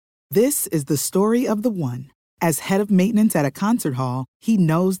This is the story of the one. As head of maintenance at a concert hall, he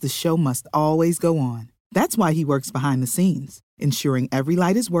knows the show must always go on. That's why he works behind the scenes, ensuring every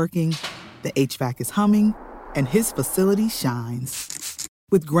light is working, the HVAC is humming, and his facility shines.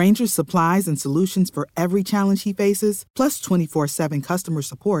 With Grainger's supplies and solutions for every challenge he faces, plus 24/7 customer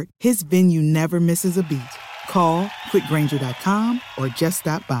support, his venue never misses a beat. Call quickgrainger.com or just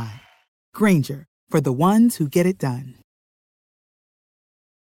stop by. Grainger, for the ones who get it done.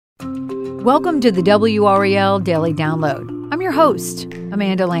 Welcome to the WREL Daily Download. I'm your host,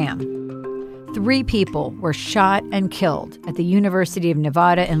 Amanda Lamb. 3 people were shot and killed at the University of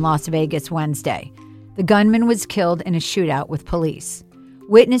Nevada in Las Vegas Wednesday. The gunman was killed in a shootout with police.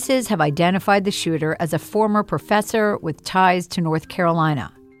 Witnesses have identified the shooter as a former professor with ties to North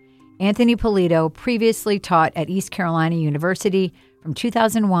Carolina. Anthony Polito previously taught at East Carolina University from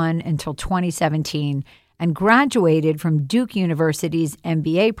 2001 until 2017 and graduated from Duke University's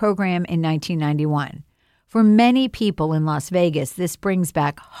MBA program in 1991. For many people in Las Vegas, this brings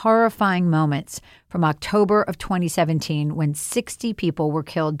back horrifying moments from October of 2017 when 60 people were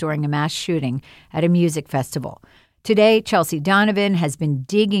killed during a mass shooting at a music festival. Today, Chelsea Donovan has been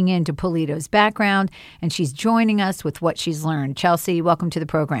digging into Polito's background, and she's joining us with what she's learned. Chelsea, welcome to the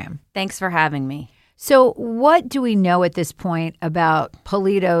program. Thanks for having me. So what do we know at this point about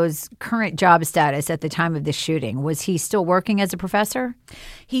Polito's current job status at the time of the shooting? Was he still working as a professor?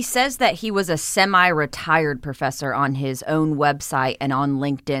 He says that he was a semi-retired professor on his own website and on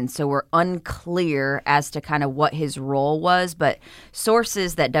LinkedIn, so we're unclear as to kind of what his role was, but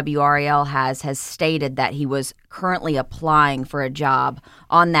sources that WRAL has stated that he was currently applying for a job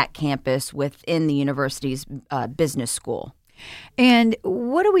on that campus within the university's business school. And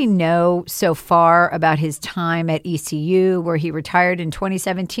what do we know so far about his time at ECU, where he retired in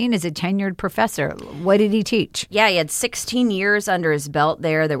 2017 as a tenured professor? What did he teach? Yeah, he had 16 years under his belt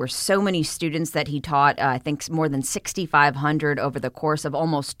there. There were so many students that he taught, I think more than 6,500 over the course of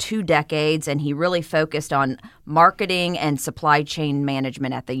almost 2 decades, and he really focused on marketing and supply chain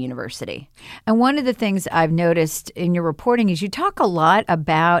management at the university. And one of the things I've noticed in your reporting is you talk a lot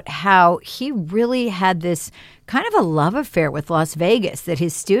about how he really had this kind of a love affair with Las Vegas that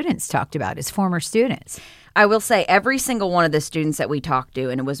his students talked about, his former students. I will say every single one of the students that we talked to,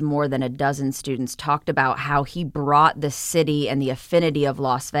 and it was more than a dozen students, talked about how he brought the city and the affinity of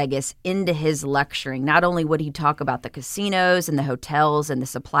Las Vegas into his lecturing. Not only would he talk about the casinos and the hotels and the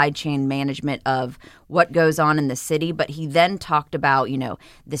supply chain management of what goes on in the city, but he then talked about,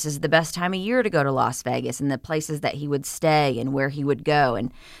 this is the best time of year to go to Las Vegas and the places that he would stay and where he would go.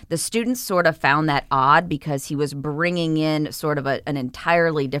 And the students sort of found that odd because he was bringing in sort of an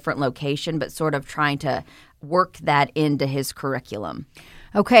entirely different location, but sort of trying to work that into his curriculum.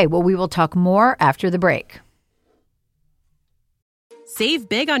 Okay, well, we will talk more after the break. Save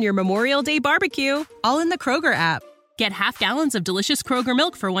big on your Memorial Day barbecue, all in the Kroger app. Get half gallons of delicious Kroger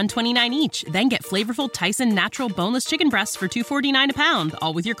milk for $1.29 each. Then get flavorful Tyson natural boneless chicken breasts for $2.49 a pound,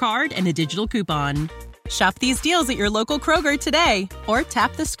 all with your card and a digital coupon. Shop these deals at your local Kroger today, or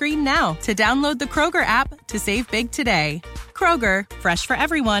tap the screen now to download the Kroger app to save big today. Kroger, fresh for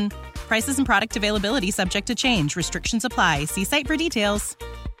everyone. Prices and product availability subject to change. Restrictions apply. See site for details.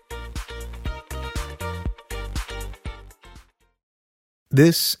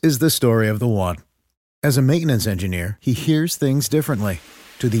 This is the story of the one. As a maintenance engineer, he hears things differently.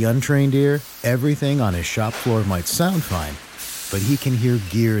 To the untrained ear, everything on his shop floor might sound fine, but he can hear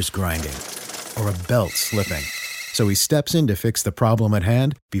gears grinding or a belt slipping. So he steps in to fix the problem at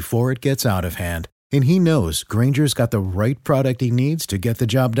hand before it gets out of hand. And he knows Grainger's got the right product he needs to get the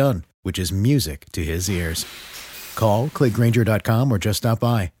job done, which is music to his ears. Call, click Grainger.com, or just stop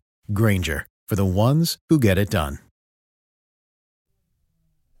by. Grainger, for the ones who get it done.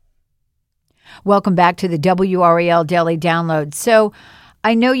 Welcome back to the WREL Daily Download. So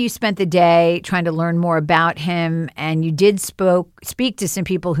I know you spent the day trying to learn more about him, and you did speak to some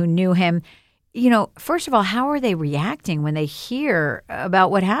people who knew him. First of all, how are they reacting when they hear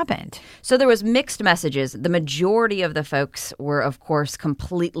about what happened? So there was mixed messages. The majority of the folks were, of course,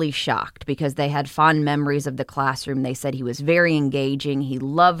 completely shocked because they had fond memories of the classroom. They said he was very engaging. He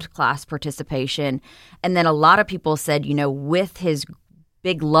loved class participation. And then a lot of people said, with his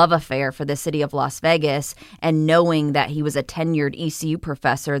big love affair for the city of Las Vegas and knowing that he was a tenured ECU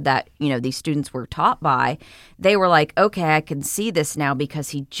professor that, these students were taught by, they were like, okay, I can see this now because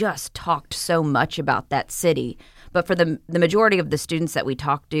he just talked so much about that city. But for the majority of the students that we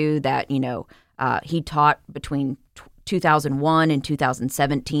talked to that, he taught between 2001 and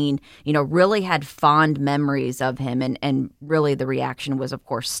 2017, really had fond memories of him. And really the reaction was, of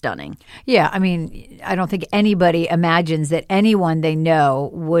course, stunning. Yeah, I mean, I don't think anybody imagines that anyone they know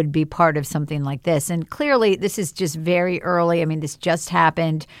would be part of something like this. And clearly, this is just very early. I mean, this just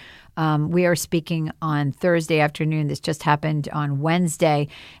happened. We are speaking on Thursday afternoon. This just happened on Wednesday,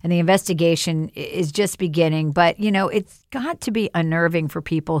 and the investigation is just beginning. But, it's got to be unnerving for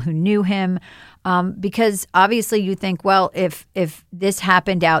people who knew him because obviously you think, well, if this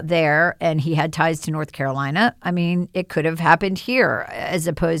happened out there and he had ties to North Carolina, I mean, it could have happened here as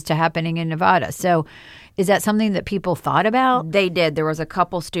opposed to happening in Nevada. So is that something that people thought about? They did. There was a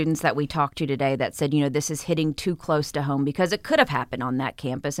couple students that we talked to today that said, this is hitting too close to home because it could have happened on that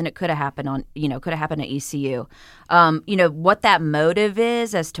campus and it could have happened could have happened at ECU. What that motive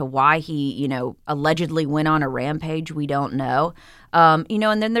is as to why he, allegedly went on a rampage, we don't know. And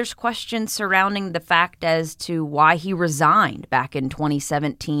then there's questions surrounding the fact as to why he resigned back in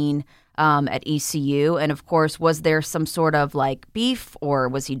 2017 at ECU. And of course, was there some sort of beef, or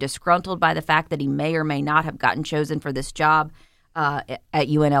was he disgruntled by the fact that he may or may not have gotten chosen for this job at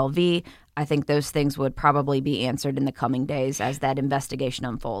UNLV? I think those things would probably be answered in the coming days as that investigation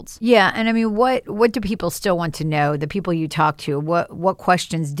unfolds. Yeah, and I mean, what do people still want to know? The people you talk to, what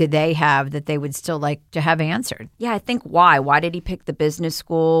questions do they have that they would still like to have answered? Yeah, I think why? Why did he pick the business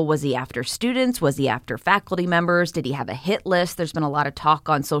school? Was he after students? Was he after faculty members? Did he have a hit list? There's been a lot of talk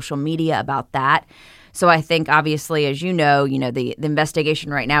on social media about that. So I think, obviously, as you know, the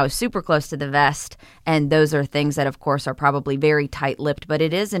investigation right now is super close to the vest, and those are things that, of course, are probably very tight-lipped. But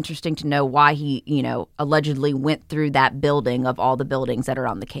it is interesting to know why he, allegedly went through that building of all the buildings that are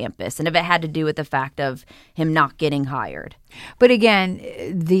on the campus, and if it had to do with the fact of him not getting hired. But again,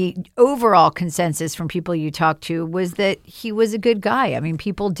 the overall consensus from people you talked to was that he was a good guy. I mean,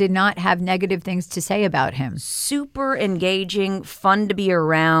 people did not have negative things to say about him. Super engaging, fun to be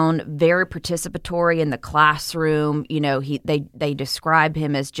around, very participatory in the classroom. They describe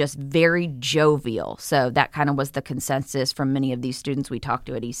him as just very jovial. So that kind of was the consensus from many of these students we talked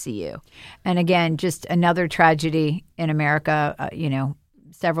to at ECU. And again, just another tragedy in America.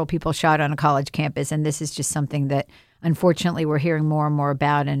 Several people shot on a college campus, and this is just something that unfortunately we're hearing more and more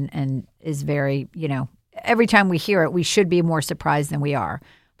about and is very, every time we hear it, we should be more surprised than we are,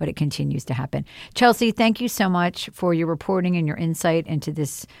 but it continues to happen. Chelsea, thank you so much for your reporting and your insight into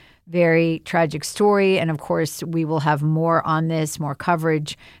this very tragic story. And of course, we will have more on this, more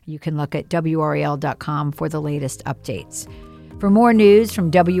coverage. You can look at WRAL.com for the latest updates. For more news from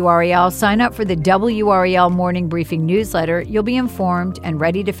WRAL, sign up for the WRAL Morning Briefing newsletter. You'll be informed and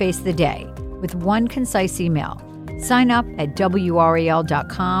ready to face the day with one concise email. Sign up at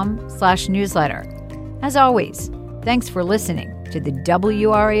WRAL.com/newsletter. As always, thanks for listening to the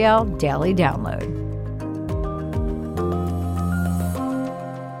WRAL Daily Download.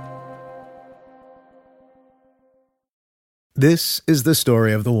 This is the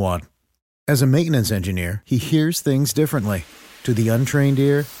story of the one. As a maintenance engineer, he hears things differently. To the untrained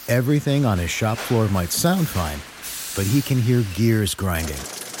ear, everything on his shop floor might sound fine, but he can hear gears grinding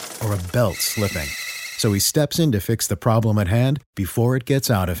or a belt slipping. So he steps in to fix the problem at hand before it gets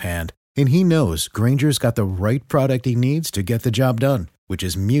out of hand. And he knows Grainger's got the right product he needs to get the job done, which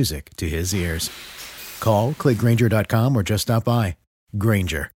is music to his ears. Call, click Grainger.com, or just stop by.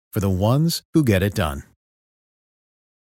 Grainger, for the ones who get it done.